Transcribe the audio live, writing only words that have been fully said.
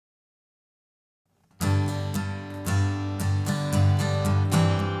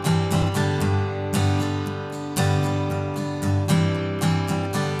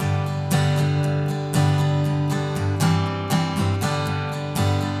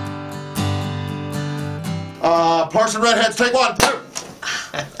Parson Red Heads, take one.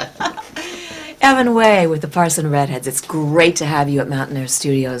 Evan Way with the Parson Red Heads. It's great to have you at Mountain Air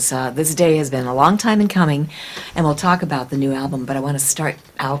Studios. This day has been a long time in coming, and we'll talk about the new album, but I want to start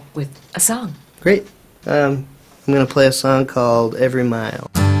out with a song. Great. I'm going to play a song called Every Mile.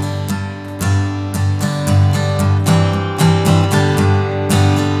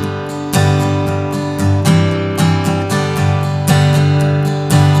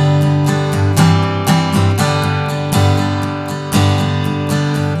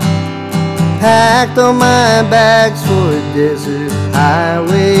 Packed all my bags for a desert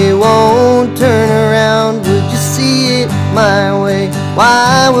highway, won't turn around, would you see it my way?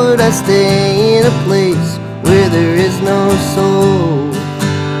 Why would I stay in a place where there is no soul?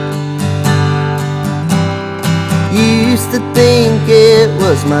 Used to think it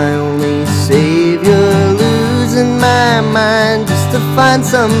was my only savior, losing my mind just to find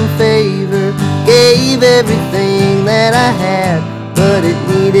some favor. Gave everything that I had, but it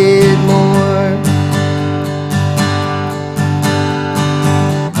needed more.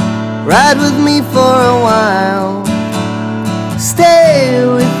 Ride with me for a while, stay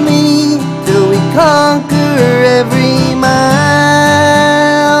with me till we conquer every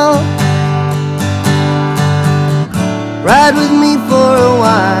mile. Ride with me for a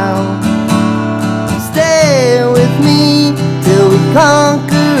while, stay with me till we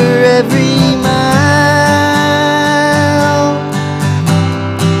conquer every mile.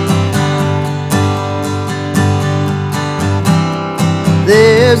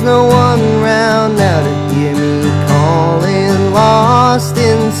 There's no one round now to hear me calling, lost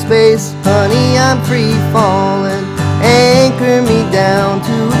in space, honey, I'm free falling. Anchor me down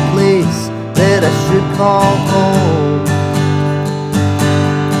to a place that I should call home.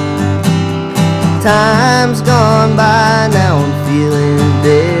 Time's gone by, now I'm feeling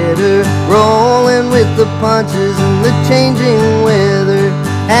better, rolling with the punches and the changing weather.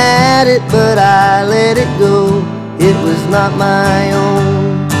 Had it, but I let it go, it was not my own.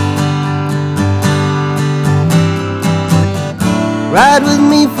 Ride with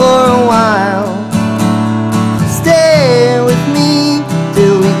me for a while, stay with me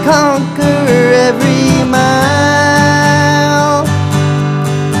till we conquer every mile.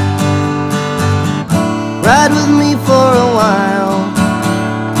 Ride with me for a while,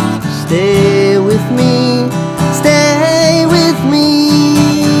 stay with me, stay with me.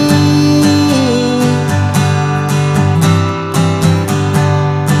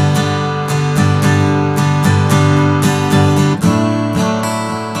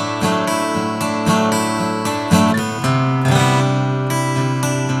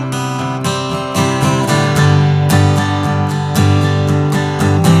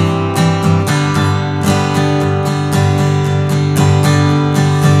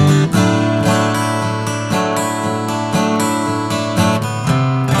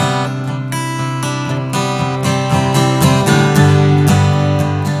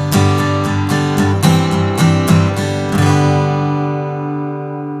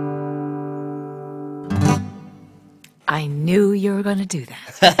 I knew you were going to do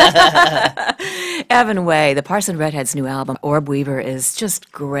that. Evan Way, the Parson Red Heads' new album, ORB WEAVER, is just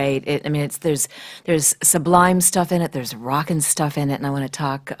great. There's sublime stuff in it, there's rockin' stuff in it, and I want to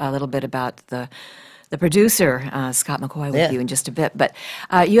talk a little bit about the producer, Scott McCoy, with you in just a bit. But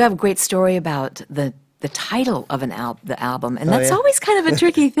you have a great story about the title of the album, and that's always kind of a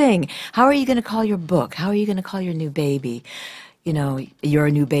tricky thing. How are you going to call your book? How are you going to call your new baby? You know, Your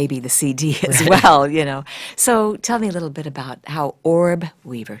New Baby, the CD as well, you know. So tell me a little bit about how ORB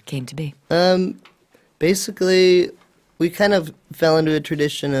WEAVER came to be. Basically, we kind of fell into a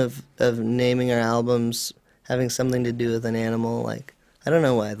tradition of naming our albums having something to do with an animal. Like, I don't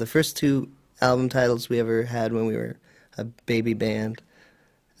know why. The first two album titles we ever had when we were a baby band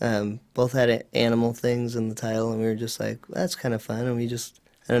both had animal things in the title, and we were just like, well, that's kind of fun. And we just,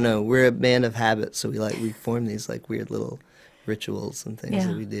 I don't know, we're a band of habits, so we form these like weird little rituals and things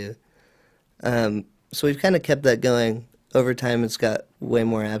that we do. So we've kind of kept that going. Over time, it's got way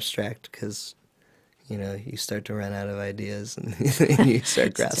more abstract because, you know, you start to run out of ideas and you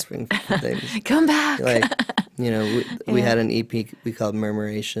start grasping for things. Come back! Like, you know, we had an EP we called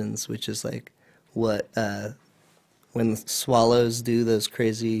Murmurations, which is like what, when the swallows do those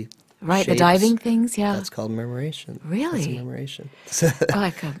crazy Right, shapes, the diving things, yeah. That's called murmuration. Really? That's a murmuration.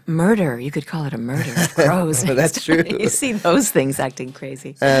 Like a murder. You could call it a murder of crows. That's true. You see those things acting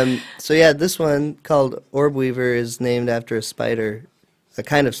crazy. So yeah, this one called ORB WEAVER is named after a spider, a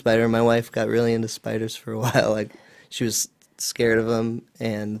kind of spider. My wife got really into spiders for a while. Like, she was scared of them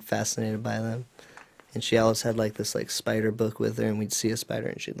and fascinated by them. And she always had like this like spider book with her, and we'd see a spider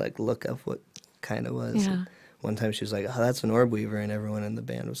and she'd like look up what kind it was. Yeah. one time she was like, "Oh, that's an orb weaver," and everyone in the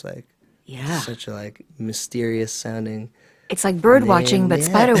band was like, Yeah. such a like mysterious sounding It's like bird watching, name. but Yeah.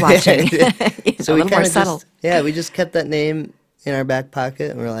 spider watching. So A we little more kind of subtle. we just kept that name in our back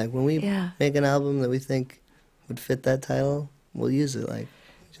pocket, and we're like, when we Yeah. make an album that we think would fit that title, we'll use it. Like,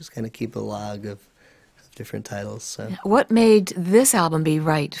 just kind of keep a log of different titles. So What made this album be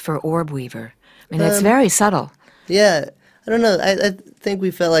right for Orb Weaver? I mean, it's very subtle. yeah, I don't know. I think we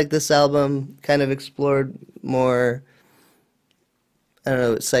felt like this album kind of explored more, I don't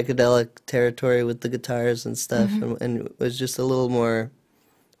know, psychedelic territory with the guitars and stuff, and it was just a little more,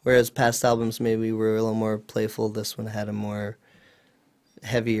 whereas past albums maybe were a little more playful, this one had a more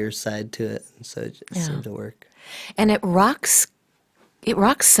heavier side to it, and so it just seemed to work. And it rocks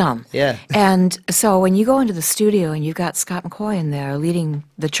some. Yeah. And so when you go into the studio and you've got Scott McCoy in there leading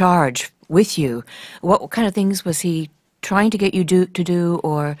the charge with you, what kind of things was he trying to get you to do,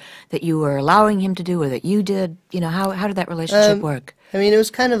 or that you were allowing him to do, or that you did? You know, how did that relationship work? I mean, it was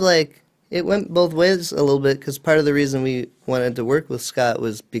kind of like, it went both ways a little bit, because part of the reason we wanted to work with Scott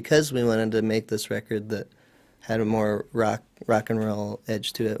was because we wanted to make this record that had a more rock and roll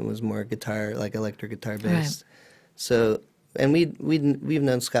edge to it and was more guitar, like electric guitar based. Right. So, and we've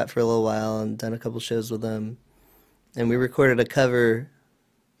known Scott for a little while and done a couple shows with him, and we recorded a cover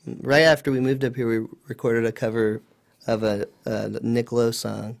right after we moved up here. We recorded a cover of a Nick Lowe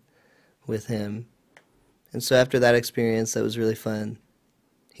song with him, and so after that experience, that was really fun.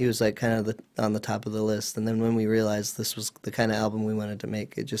 He was like kind of on the top of the list, and then when we realized this was the kind of album we wanted to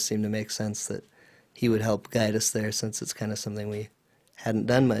make, it just seemed to make sense that he would help guide us there, since it's kind of something we hadn't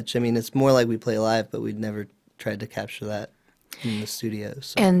done much. I mean, it's more like we play live, but we'd never tried to capture that in the studio.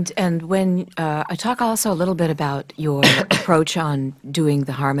 So. And when I talk also a little bit about your approach on doing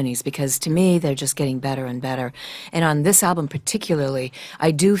the harmonies, because to me they're just getting better and better. And on this album particularly,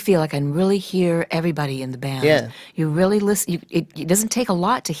 I do feel like I can really hear everybody in the band. Yeah. You really listen. It doesn't take a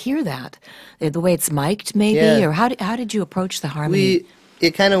lot to hear that. The way it's mic'd, maybe, Yeah. or how did you approach the harmony?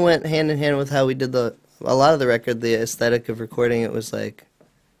 It kind of went hand in hand with how we did a lot of the record. The aesthetic of recording it was like,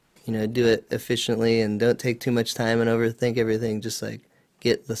 you know, do it efficiently and don't take too much time and overthink everything, just like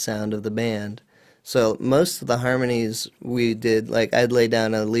get the sound of the band. So most of the harmonies we did, like I'd lay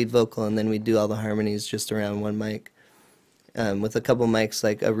down a lead vocal and then we'd do all the harmonies just around one mic, with a couple mics,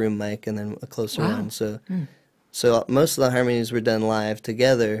 like a room mic and then a closer one. So most of the harmonies were done live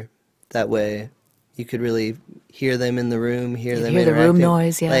together. That way you could really hear them in the room, hear them hear the room interacting.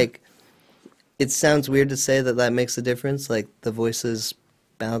 noise, yeah. Like, it sounds weird to say that makes a difference, like the voices,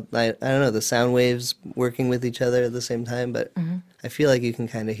 I don't know, the sound waves working with each other at the same time, but I feel like you can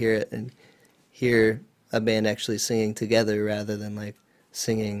kind of hear it and hear a band actually singing together rather than like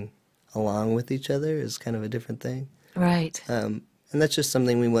singing along with each other is kind of a different thing. Right. And that's just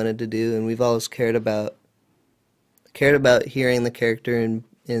something we wanted to do, and we've always cared about hearing the character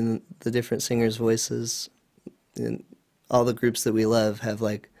in the different singers' voices. And all the groups that we love have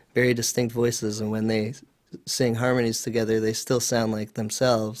like very distinct voices, and when they sing harmonies together, they still sound like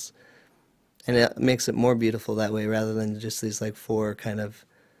themselves, and it makes it more beautiful that way rather than just these like four kind of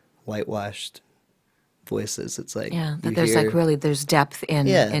whitewashed voices. It's like that there's like really there's depth in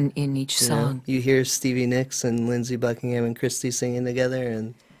each you know, song. you hear Stevie Nicks and Lindsey Buckingham and Christy singing together,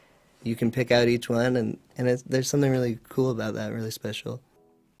 and you can pick out each one, and there's something really cool about that, really special.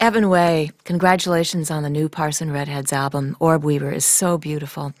 Evan Way, congratulations on the new Parson Red Heads album. Orb Weaver is so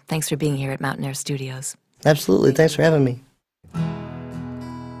beautiful. Thanks for being here at Mountain Air Studios. Absolutely. Thanks for having me.